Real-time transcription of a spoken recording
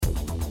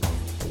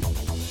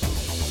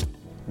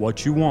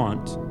what you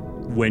want,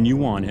 when you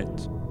want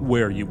it,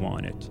 where you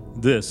want it.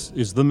 This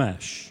is The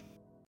Mesh.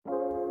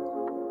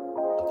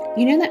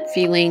 You know that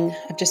feeling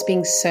of just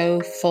being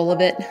so full of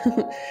it,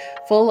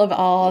 full of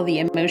all the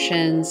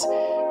emotions,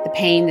 the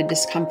pain, the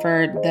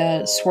discomfort,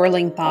 the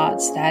swirling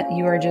thoughts that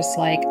you are just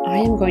like, I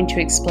am going to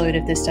explode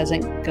if this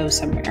doesn't go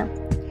somewhere.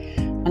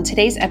 On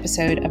today's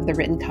episode of The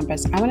Written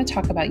Compass, I want to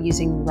talk about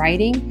using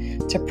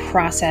writing to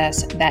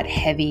process that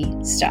heavy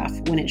stuff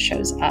when it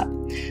shows up.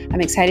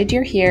 I'm excited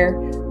you're here,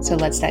 so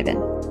let's dive in.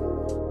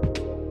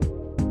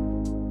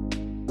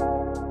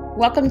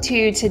 Welcome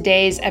to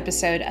today's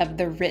episode of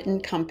The Written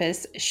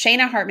Compass.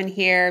 Shana Hartman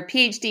here,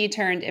 PhD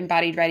turned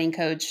embodied writing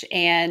coach,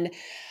 and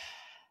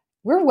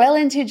we're well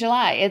into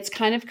July. It's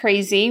kind of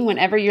crazy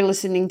whenever you're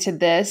listening to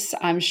this.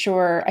 I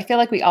feel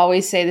like we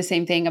always say the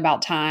same thing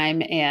about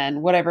time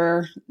and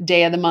whatever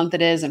day of the month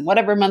it is and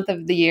whatever month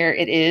of the year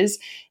it is.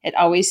 It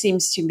always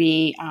seems to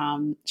be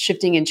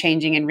shifting and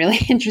changing in really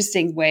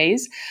interesting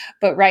ways.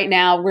 But right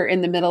now we're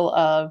in the middle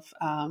of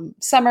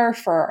summer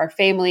for our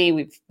family.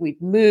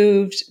 We've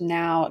moved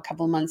now a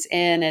couple of months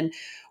in, and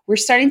we're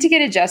starting to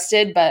get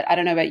adjusted, but I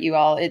don't know about you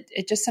all.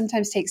 It just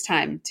sometimes takes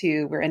time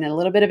we're in a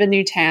little bit of a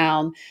new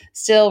town,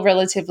 still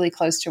relatively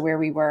close to where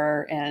we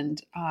were,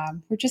 and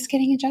we're just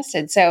getting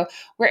adjusted. So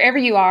wherever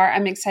you are,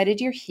 I'm excited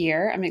you're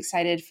here. I'm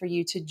excited for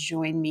you to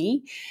join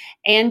me.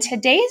 And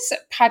today's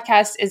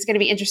podcast is going to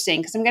be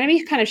interesting because I'm going to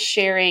be kind of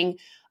sharing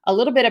a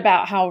little bit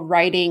about how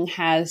writing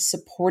has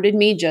supported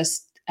me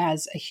just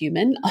as a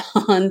human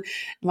on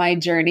my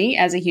journey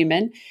as a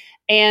human,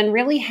 and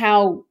really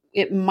how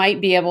it might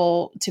be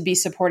able to be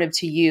supportive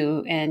to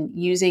you and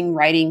using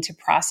writing to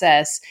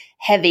process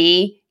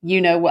heavy, you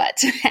know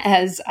what,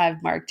 as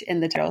I've marked in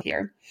the title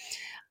here.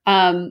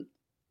 I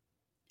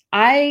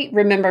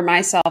remember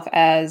myself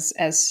as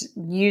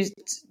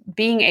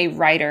being a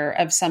writer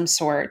of some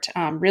sort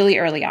really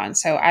early on.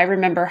 So I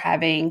remember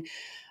having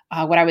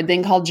what I would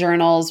then call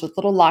journals with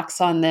little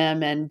locks on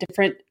them and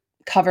different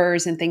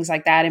covers and things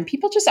like that. And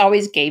people just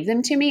always gave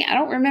them to me. I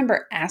don't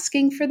remember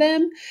asking for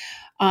them.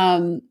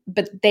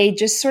 But they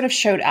just sort of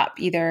showed up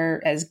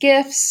either as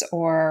gifts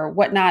or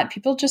whatnot.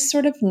 People just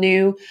sort of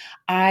knew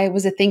I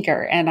was a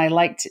thinker and I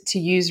liked to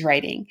use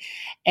writing.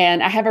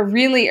 And I have a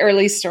really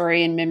early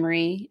story in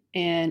memory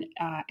in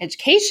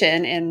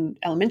education in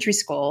elementary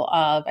school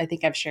of, I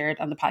think I've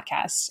shared on the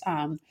podcast,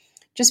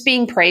 just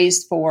being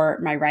praised for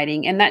my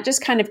writing. And that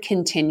just kind of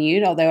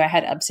continued, although I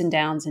had ups and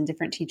downs and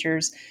different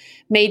teachers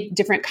made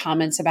different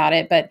comments about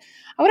it. But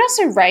I would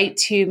also write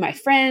to my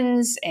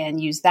friends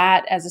and use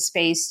that as a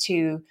space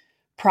to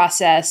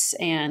process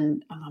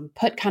and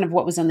put kind of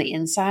what was on the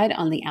inside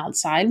on the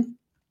outside.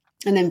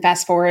 And then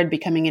fast forward,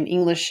 becoming an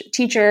English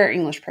teacher,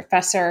 English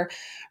professor,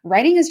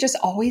 writing has just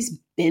always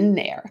been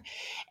there.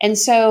 And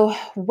so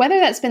whether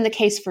that's been the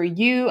case for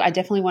you, I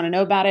definitely want to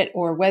know about it,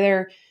 or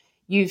whether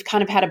you've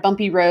kind of had a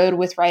bumpy road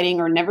with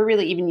writing or never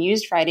really even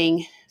used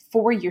writing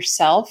for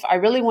yourself. I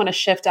really want to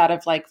shift out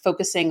of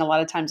focusing. A lot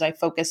of times I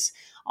focus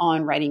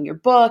on writing your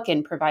book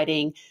and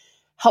providing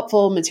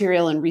helpful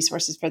material and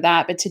resources for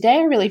that. But today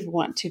I really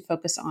want to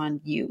focus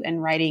on you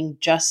and writing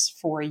just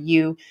for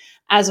you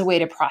as a way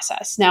to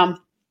process. Now,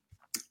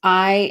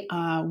 I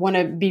want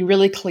to be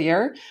really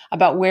clear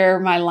about where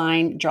my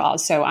line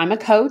draws. So I'm a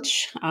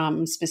coach,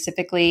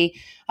 specifically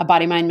a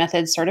Body Mind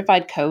Method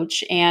certified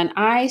coach, and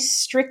I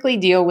strictly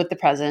deal with the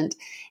present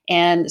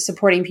and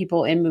supporting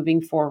people in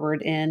moving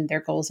forward in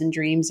their goals and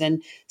dreams,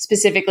 and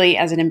specifically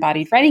as an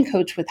embodied writing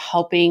coach with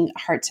helping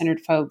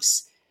heart-centered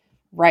folks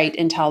write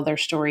and tell their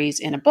stories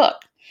in a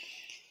book.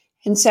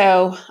 And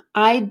so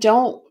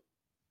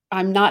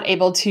I'm not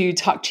able to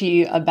talk to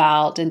you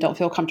about, and don't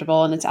feel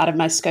comfortable, and it's out of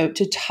my scope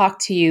to talk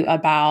to you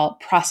about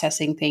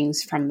processing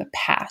things from the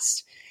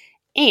past.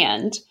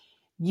 And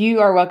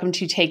you are welcome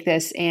to take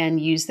this and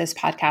use this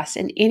podcast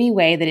in any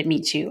way that it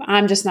meets you.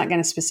 I'm just not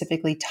going to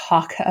specifically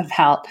talk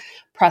about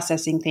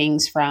processing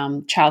things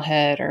from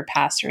childhood or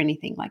past or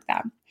anything like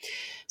that.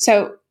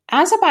 So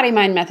as a Body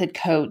Mind Method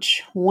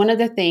coach, one of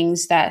the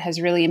things that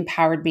has really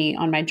empowered me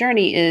on my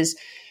journey is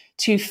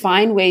to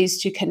find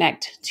ways to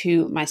connect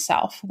to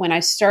myself. When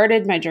I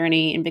started my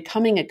journey in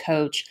becoming a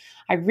coach,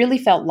 I really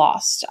felt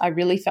lost. I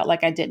really felt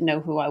like I didn't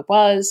know who I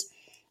was.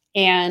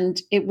 And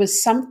it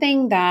was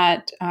something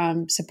that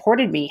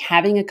supported me,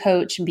 having a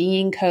coach,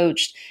 being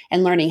coached,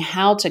 and learning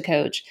how to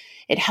coach.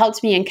 It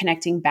helped me in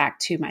connecting back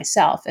to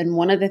myself. And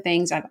one of the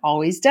things I've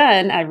always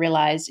done, I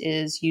realized,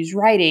 is use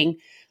writing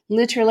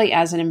literally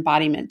as an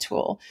embodiment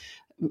tool.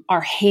 Our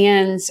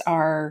hands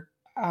are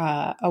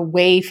a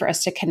way for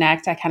us to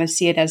connect. I kind of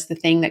see it as the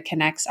thing that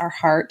connects our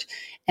heart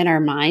and our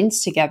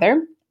minds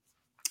together.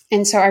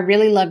 And so I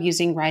really love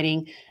using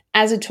writing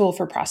as a tool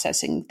for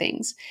processing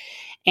things.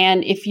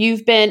 And if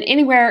you've been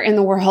anywhere in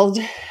the world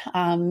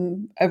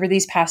over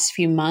these past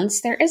few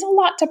months, there is a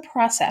lot to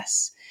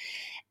process.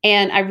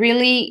 And I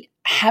really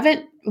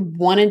haven't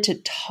wanted to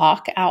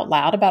talk out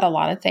loud about a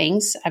lot of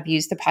things. I've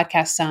used the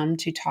podcast some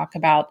to talk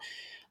about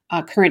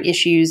current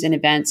issues and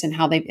events and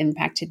how they've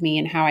impacted me,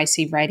 and how I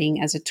see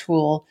writing as a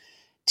tool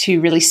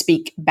to really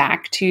speak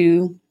back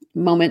to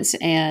moments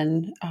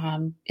and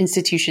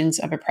institutions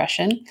of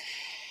oppression.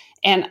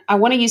 And I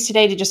want to use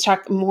today to just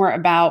talk more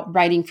about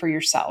writing for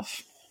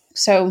yourself.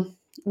 So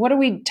what are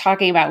we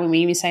talking about when we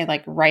even say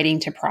like writing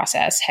to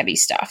process heavy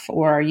stuff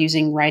or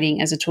using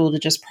writing as a tool to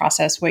just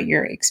process what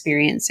you're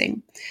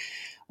experiencing?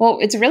 Well,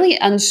 it's really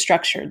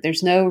unstructured.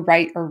 There's no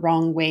right or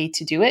wrong way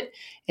to do it.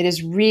 It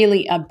is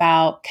really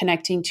about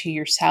connecting to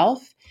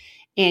yourself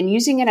and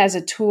using it as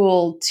a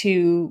tool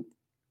to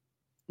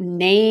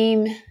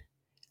name,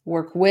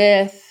 work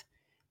with,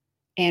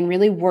 and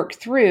really work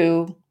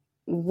through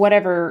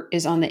whatever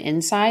is on the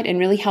inside and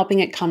really helping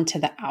it come to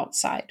the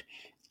outside.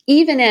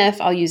 Even if,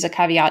 I'll use a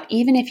caveat,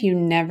 even if you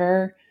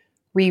never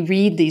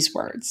reread these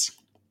words.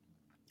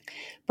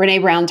 Brené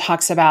Brown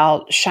talks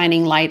about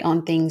shining light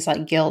on things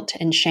like guilt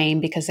and shame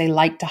because they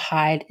like to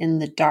hide in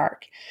the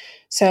dark.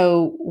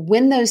 So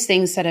when those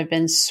things that have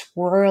been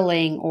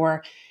swirling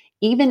or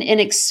even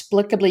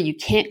inexplicably, you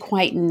can't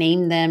quite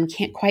name them,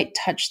 can't quite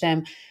touch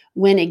them,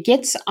 when it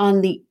gets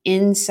on the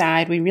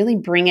inside, we really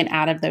bring it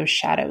out of those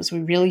shadows. We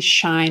really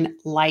shine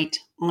light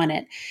on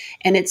it.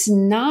 And it's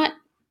not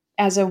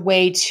as a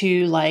way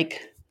to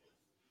like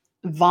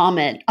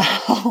vomit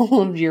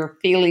all of your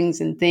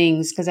feelings and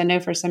things, because I know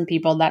for some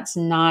people that's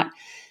not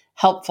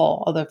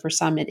helpful, although for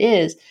some it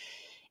is.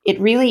 It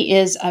really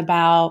is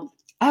about,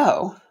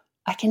 oh,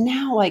 I can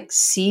now like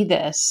see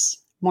this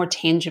more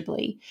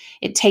tangibly.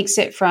 It takes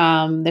it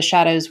from the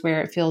shadows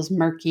where it feels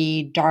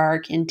murky,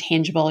 dark,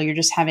 intangible. You're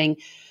just having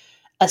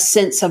a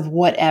sense of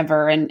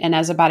whatever. And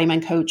as a body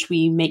mind coach,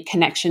 we make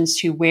connections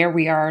to where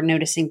we are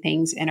noticing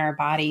things in our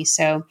body.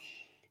 So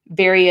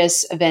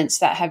various events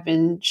that have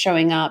been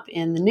showing up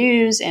in the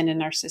news and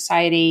in our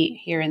society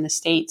here in the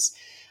States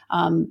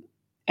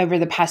over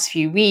the past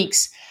few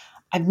weeks,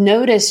 I've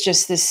noticed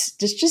just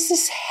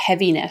this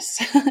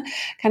heaviness,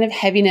 kind of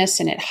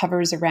heaviness, and it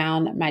hovers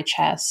around my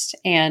chest.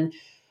 And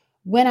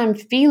when I'm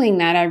feeling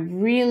that, I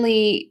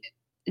really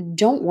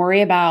don't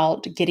worry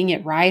about getting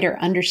it right or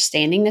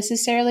understanding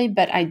necessarily,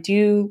 but I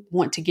do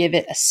want to give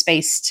it a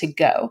space to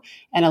go.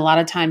 And a lot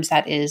of times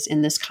that is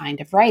in this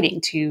kind of writing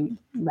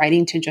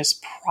to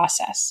just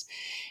process.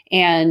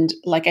 And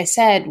like I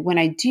said, when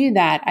I do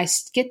that, I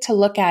get to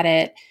look at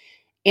it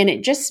and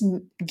it just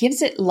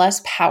gives it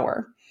less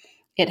power.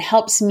 It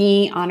helps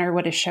me honor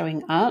what is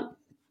showing up.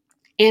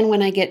 And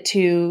when I get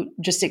to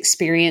just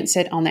experience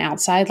it on the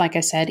outside, like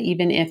I said,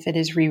 even if it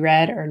is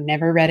reread or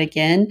never read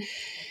again,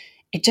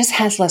 it just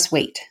has less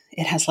weight.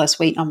 It has less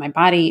weight on my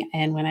body.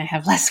 And when I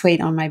have less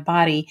weight on my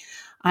body,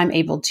 I'm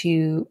able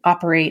to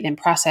operate and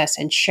process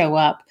and show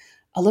up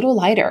a little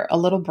lighter, a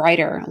little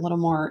brighter, a little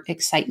more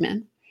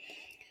excitement.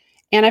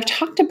 And I've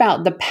talked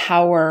about the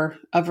power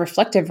of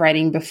reflective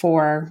writing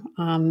before,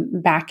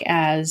 back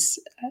as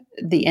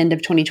the end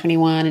of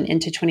 2021 and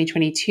into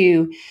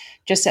 2022,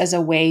 just as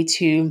a way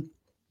to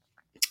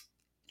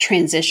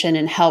transition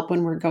and help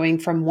when we're going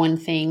from one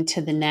thing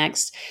to the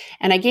next.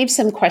 And I gave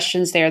some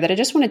questions there that I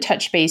just want to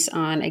touch base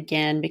on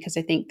again, because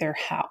I think they're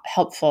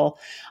helpful.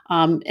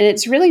 And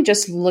it's really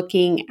just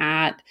looking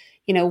at,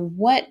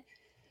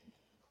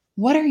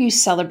 what are you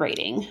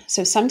celebrating?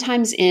 So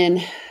sometimes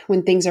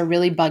when things are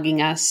really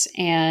bugging us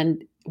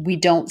and we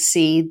don't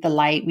see the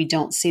light, we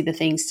don't see the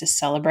things to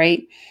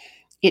celebrate,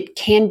 it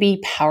can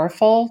be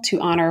powerful to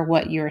honor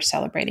what you're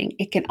celebrating.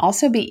 It can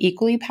also be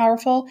equally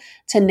powerful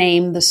to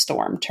name the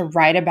storm, to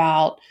write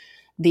about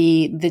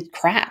the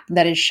crap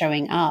that is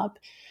showing up.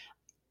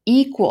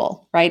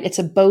 Equal, right? It's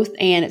a both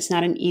and, it's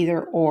not an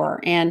either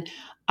or. And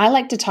I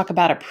like to talk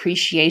about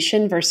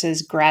appreciation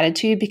versus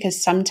gratitude,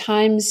 because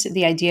sometimes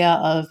the idea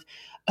of,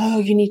 oh,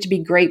 you need to be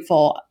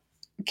grateful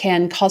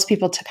can cause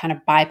people to kind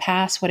of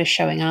bypass what is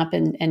showing up,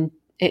 and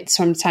it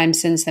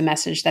sometimes sends the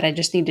message that I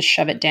just need to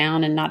shove it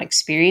down and not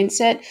experience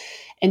it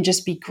and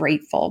just be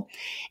grateful.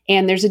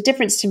 And there's a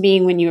difference to me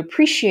when you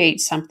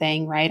appreciate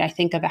something, right? I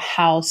think of a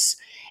house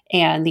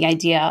and the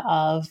idea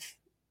of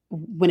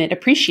when it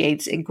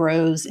appreciates, it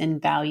grows in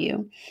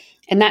value.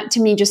 And that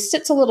to me just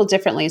sits a little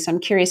differently. So I'm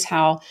curious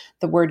how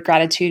the word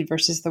gratitude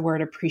versus the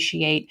word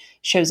appreciate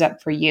shows up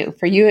for you.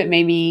 For you, it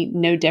may be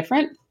no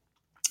different.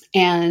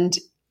 And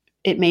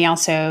it may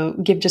also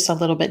give just a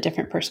little bit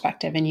different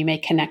perspective, and you may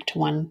connect to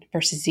one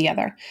versus the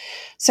other.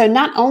 So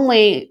not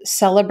only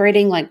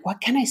celebrating, like,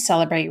 what can I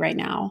celebrate right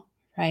now,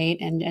 right?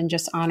 And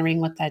just honoring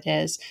what that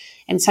is.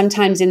 And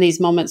sometimes in these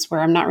moments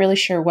where I'm not really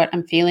sure what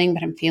I'm feeling,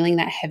 but I'm feeling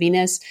that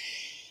heaviness,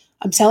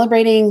 I'm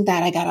celebrating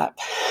that I got up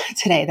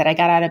today, that I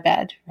got out of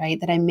bed, right?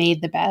 That I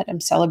made the bed. I'm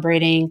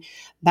celebrating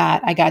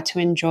that I got to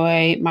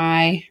enjoy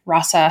my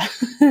rasa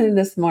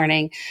this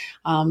morning.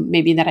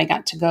 Maybe that I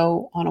got to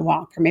go on a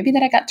walk, or maybe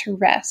that I got to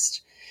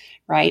rest,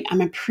 right? I'm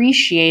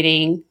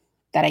appreciating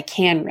that I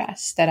can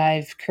rest, that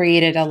I've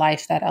created a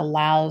life that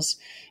allows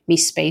me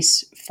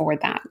space for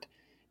that,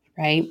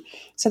 right?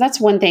 So that's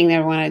one thing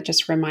that I want to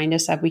just remind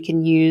us of. We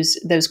can use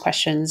those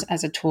questions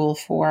as a tool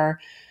for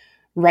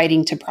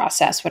writing to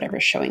process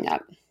whatever's showing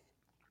up.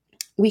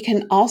 We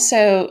can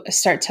also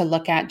start to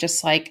look at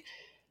just like,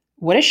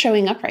 what is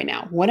showing up right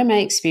now? What am I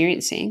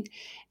experiencing?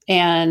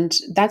 And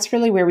that's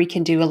really where we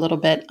can do a little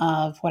bit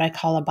of what I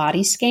call a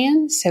body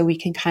scan. So we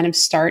can kind of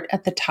start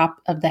at the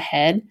top of the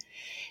head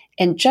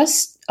and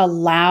just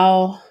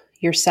allow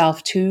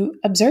yourself to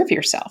observe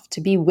yourself,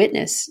 to be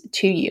witness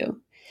to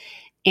you,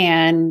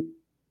 and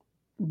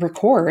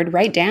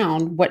write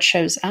down what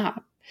shows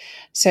up.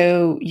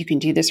 So you can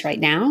do this right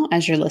now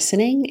as you're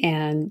listening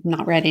and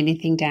not write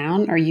anything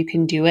down, or you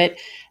can do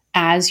it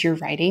as you're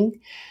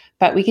writing.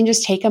 But we can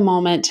just take a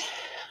moment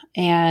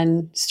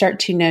and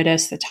start to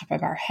notice the top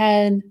of our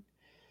head.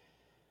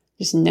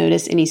 Just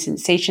notice any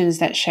sensations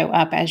that show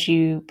up as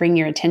you bring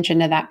your attention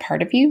to that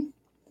part of you.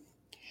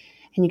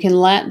 And you can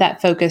let that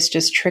focus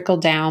just trickle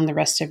down the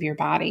rest of your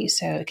body.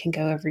 So it can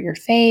go over your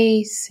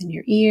face and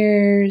your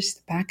ears,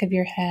 the back of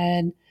your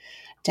head,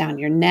 down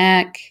your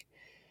neck.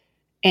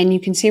 And you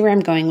can see where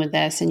I'm going with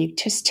this. And you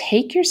just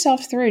take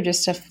yourself through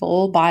just a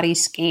full body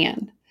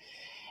scan.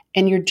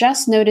 And you're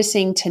just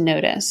noticing to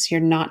notice. You're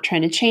not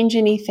trying to change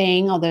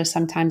anything, although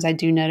sometimes I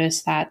do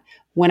notice that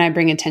when I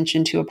bring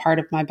attention to a part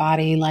of my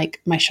body, like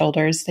my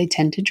shoulders, they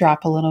tend to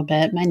drop a little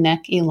bit. My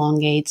neck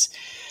elongates.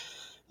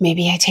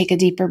 Maybe I take a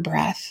deeper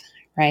breath,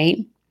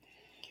 right?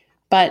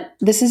 But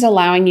this is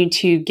allowing you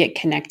to get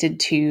connected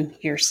to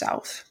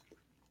yourself.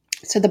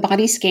 So the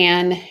body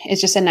scan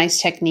is just a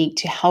nice technique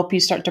to help you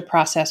start to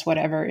process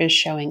whatever is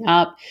showing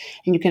up.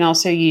 And you can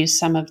also use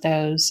some of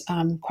those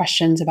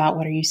questions about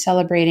what are you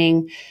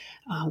celebrating?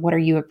 What are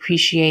you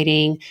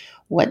appreciating?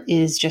 What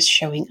is just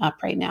showing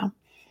up right now?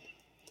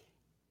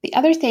 The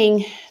other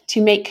thing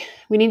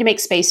we need to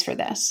make space for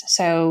this.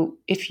 So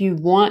if you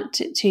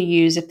want to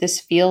use, if this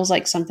feels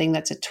like something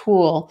that's a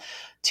tool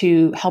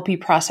to help you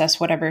process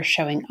whatever is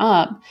showing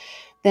up,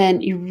 then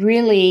you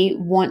really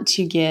want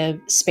to give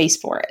space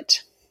for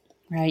it.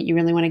 Right? You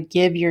really want to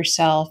give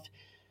yourself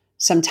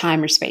some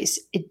time or space.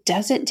 It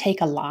doesn't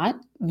take a lot.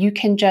 You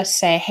can just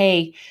say,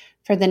 hey,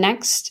 for the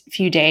next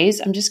few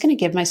days, I'm just going to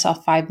give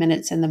myself 5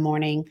 minutes in the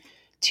morning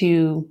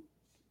to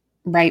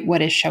write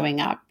what is showing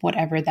up,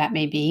 whatever that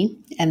may be.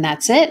 And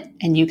that's it.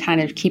 And you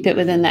kind of keep it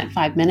within that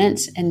 5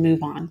 minutes and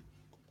move on.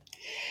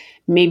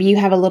 Maybe you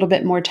have a little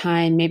bit more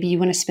time. Maybe you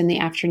want to spend the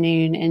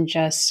afternoon and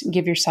just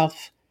give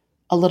yourself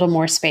a little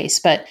more space.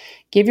 But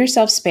give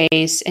yourself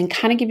space and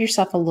kind of give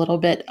yourself a little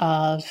bit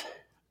of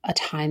a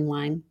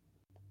timeline.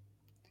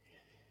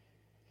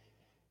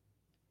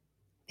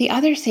 The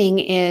other thing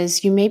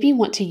is you maybe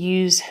want to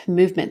use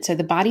movement. So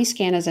the body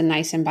scan is a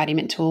nice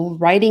embodiment tool.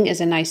 Writing is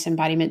a nice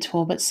embodiment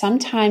tool, but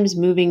sometimes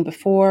moving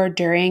before,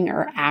 during,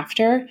 or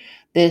after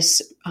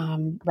this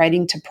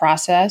writing to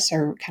process,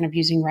 or kind of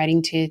using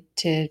writing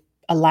to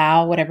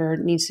allow whatever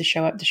needs to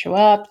show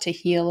up, to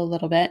heal a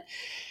little bit,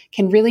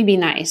 can really be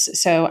nice.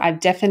 So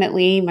I've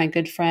definitely, my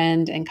good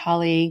friend and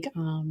colleague,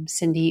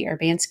 Cindy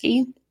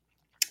Urbanski,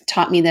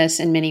 taught me this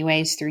in many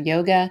ways through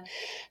yoga.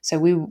 So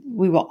we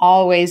will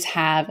always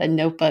have a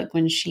notebook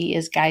when she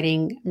is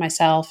guiding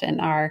myself,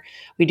 and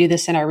we do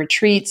this in our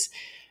retreats,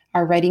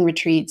 our writing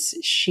retreats.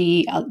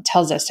 She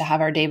tells us to have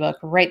our day book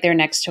right there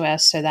next to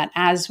us, so that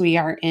as we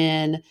are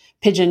in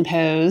pigeon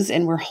pose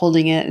and we're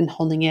holding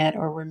it,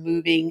 or we're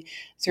moving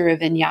through a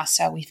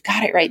vinyasa, we've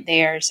got it right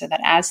there so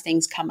that as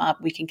things come up,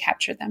 we can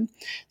capture them.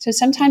 So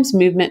sometimes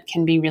movement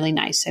can be really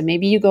nice. So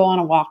maybe you go on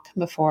a walk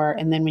before,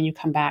 and then when you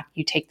come back,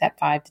 you take that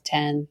 5 to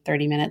 10,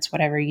 30 minutes,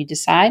 whatever you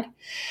decide.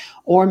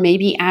 Or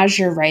maybe as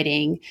you're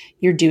writing,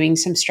 you're doing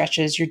some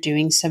stretches, you're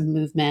doing some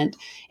movement.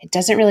 It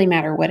doesn't really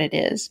matter what it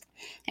is.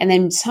 And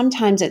then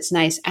sometimes it's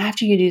nice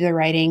after you do the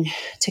writing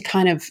to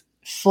kind of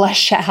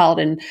flesh out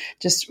and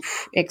just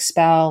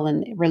expel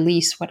and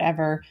release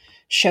whatever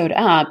showed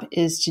up,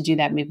 is to do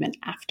that movement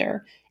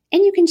after.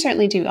 And you can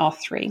certainly do all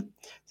three.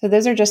 So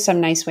those are just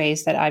some nice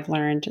ways that I've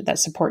learned that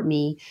support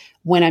me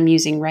when I'm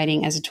using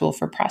writing as a tool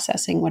for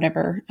processing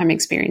whatever I'm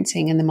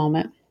experiencing in the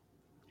moment.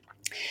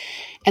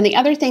 And the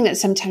other thing that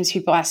sometimes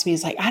people ask me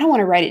is like, I don't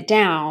want to write it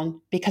down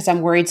because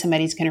I'm worried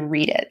somebody's going to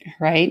read it,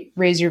 right?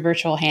 Raise your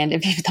virtual hand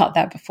if you've thought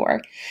that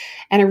before.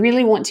 And I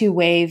really want to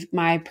wave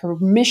my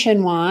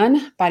permission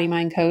wand, Body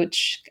Mind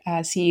Coach,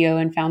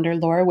 CEO and founder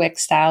Laura Wick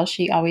style.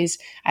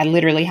 I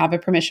literally have a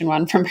permission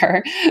wand from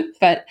her,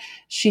 but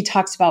she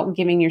talks about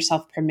giving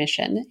yourself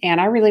permission.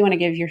 And I really want to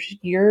give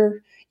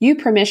you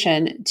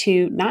permission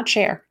to not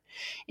share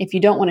if you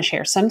don't want to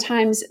share.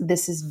 Sometimes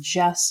this is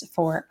just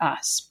for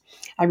us.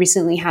 I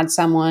recently had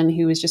someone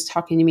who was just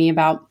talking to me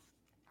about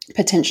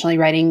potentially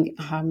writing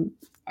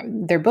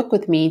their book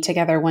with me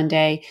together one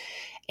day.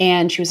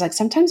 And she was like,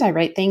 sometimes I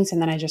write things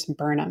and then I just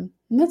burn them.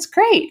 And that's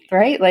great,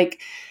 right?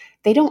 Like,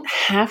 they don't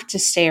have to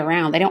stay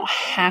around. They don't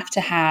have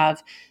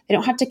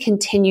to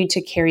continue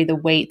to carry the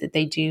weight that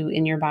they do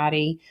in your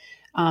body.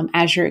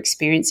 As you're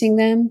experiencing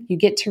them, you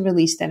get to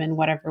release them in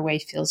whatever way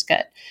feels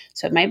good.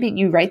 So it might be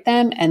you write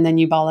them and then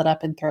you ball it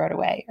up and throw it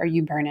away, or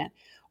you burn it.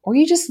 Or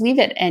you just leave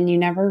it and you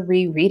never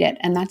reread it.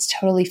 And that's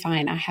totally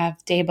fine. I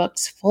have day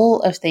books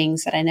full of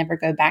things that I never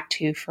go back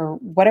to for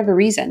whatever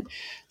reason.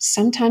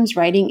 Sometimes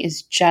writing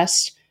is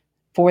just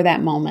for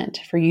that moment,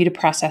 for you to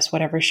process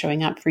whatever's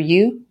showing up for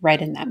you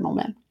right in that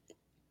moment.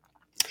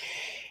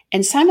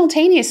 And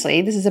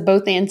simultaneously, this is a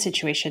both and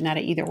situation, not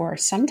an either or.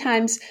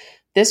 Sometimes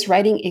this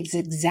writing is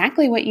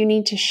exactly what you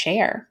need to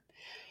share.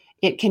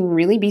 It can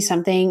really be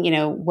something,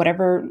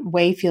 whatever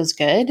way feels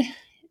good.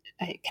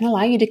 It can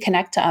allow you to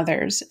connect to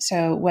others.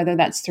 So whether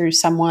that's through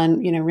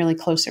someone, really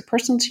close or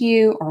personal to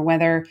you, or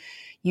whether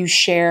you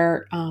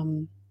share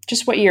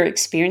just what you're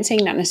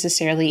experiencing, not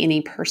necessarily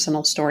any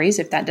personal stories,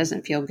 if that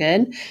doesn't feel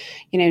good,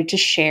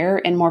 just share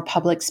in more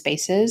public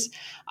spaces.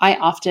 I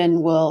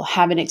often will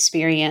have an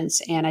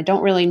experience and I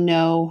don't really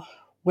know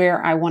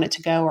where I want it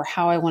to go or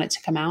how I want it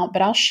to come out,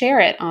 but I'll share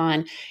it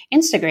on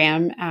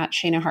Instagram at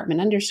Shana Hartman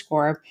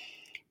 _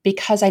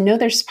 because I know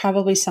there's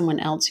probably someone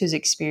else who's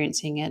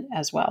experiencing it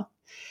as well.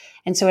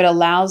 And so it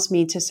allows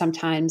me to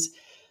sometimes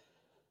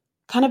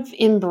kind of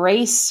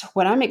embrace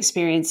what I'm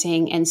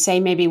experiencing and say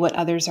maybe what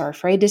others are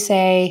afraid to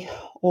say,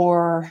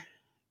 or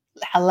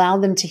allow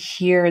them to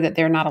hear that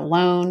they're not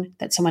alone,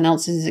 that someone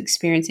else is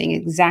experiencing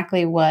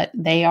exactly what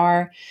they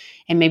are.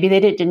 And maybe they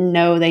didn't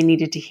know they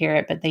needed to hear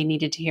it, but they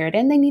needed to hear it,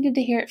 and they needed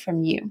to hear it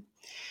from you.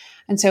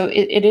 And so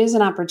it is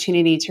an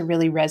opportunity to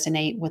really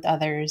resonate with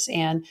others.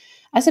 And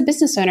as a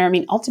business owner,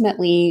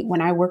 ultimately,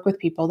 when I work with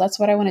people, that's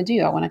what I want to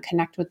do. I want to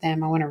connect with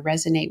them. I want to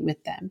resonate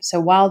with them.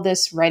 So while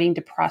this writing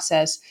to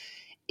process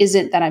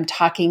isn't that I'm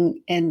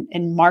talking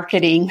and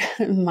marketing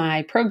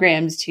my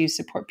programs to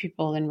support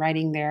people in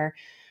writing their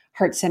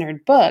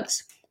heart-centered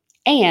books,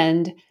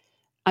 and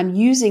I'm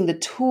using the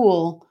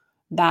tool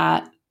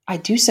that I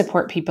do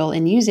support people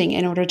in using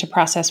in order to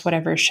process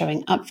whatever is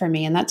showing up for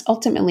me. And that's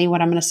ultimately what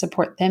I'm going to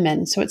support them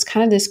in. So it's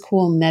kind of this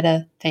cool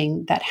meta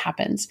thing that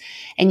happens.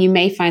 And you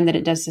may find that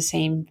it does the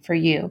same for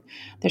you.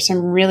 There's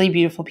some really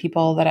beautiful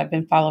people that I've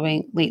been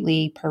following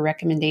lately per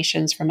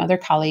recommendations from other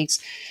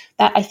colleagues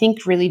that I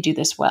think really do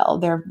this well.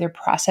 They're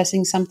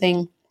processing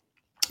something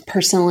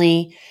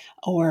personally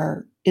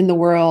or in the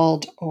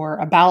world, or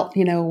about,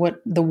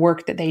 what the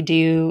work that they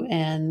do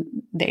and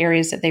the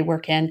areas that they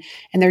work in.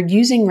 And they're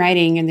using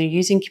writing and they're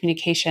using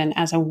communication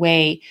as a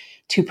way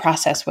to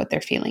process what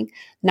they're feeling,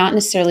 not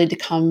necessarily to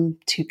come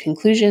to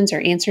conclusions or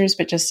answers,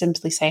 but just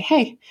simply say,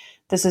 hey,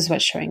 this is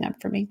what's showing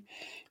up for me.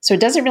 So it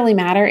doesn't really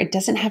matter. It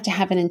doesn't have to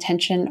have an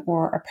intention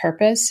or a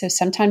purpose. So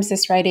sometimes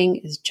this writing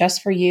is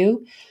just for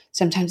you.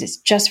 Sometimes it's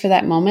just for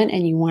that moment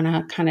and you want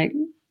to kind of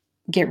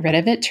get rid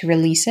of it, to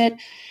release it.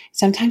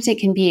 Sometimes it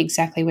can be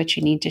exactly what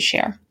you need to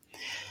share.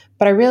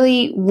 But I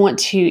really want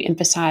to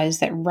emphasize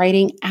that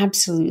writing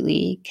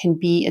absolutely can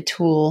be a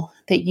tool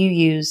that you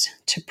use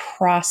to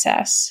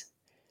process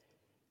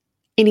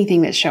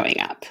anything that's showing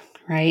up,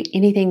 right?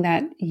 Anything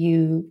that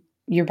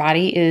your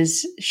body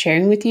is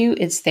sharing with you,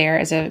 it's there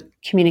as a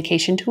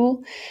communication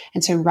tool.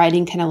 And so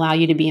writing can allow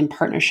you to be in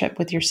partnership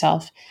with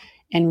yourself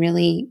and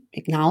really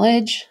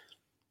acknowledge,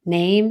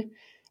 name,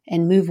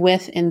 and move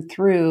with and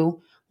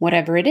through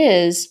whatever it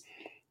is,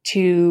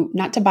 to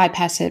not to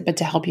bypass it, but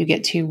to help you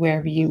get to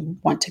wherever you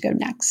want to go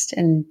next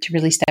and to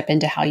really step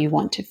into how you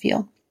want to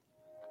feel.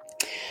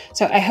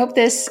 So I hope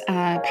this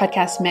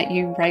podcast met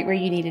you right where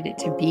you needed it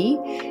to be.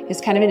 It's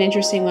kind of an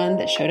interesting one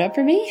that showed up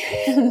for me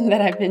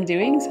that I've been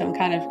doing. So I'm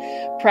kind of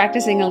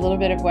practicing a little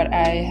bit of what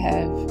I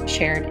have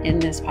shared in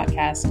this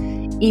podcast,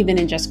 even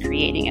in just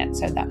creating it.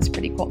 So that was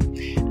pretty cool.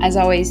 As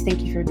always,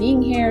 thank you for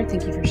being here.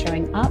 Thank you for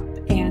showing up.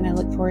 And I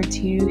look forward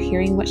to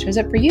hearing what shows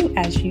up for you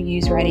as you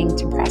use writing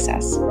to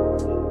process.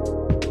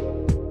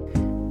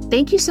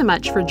 Thank you so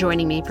much for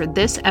joining me for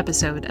this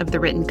episode of The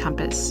Written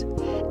Compass.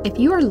 If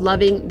you are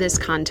loving this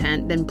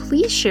content, then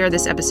please share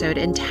this episode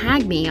and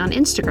tag me on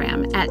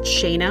Instagram at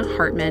Shana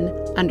Hartman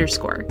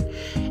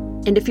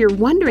 _. And if you're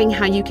wondering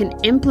how you can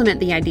implement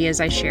the ideas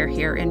I share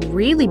here and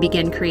really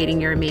begin creating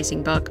your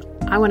amazing book,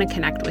 I want to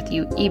connect with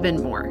you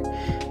even more.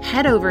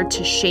 Head over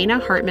to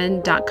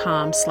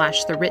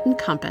shanahartman.com/The Written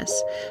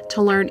Compass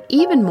to learn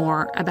even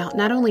more about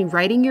not only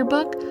writing your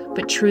book,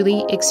 but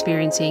truly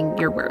experiencing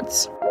your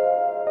words.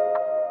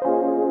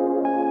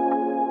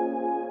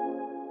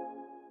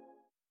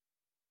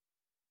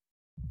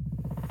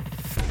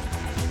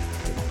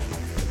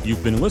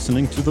 You've been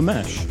listening to The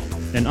Mesh,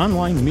 an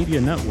online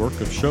media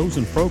network of shows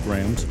and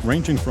programs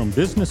ranging from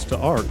business to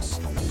arts,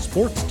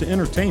 sports to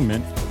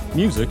entertainment,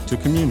 music to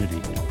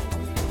community.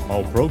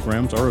 All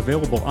programs are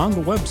available on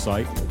the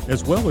website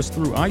as well as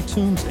through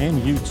iTunes and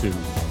YouTube.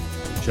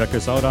 Check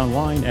us out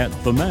online at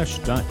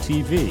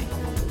themesh.tv.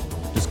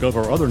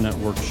 Discover other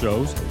network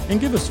shows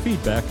and give us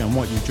feedback on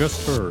what you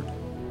just heard.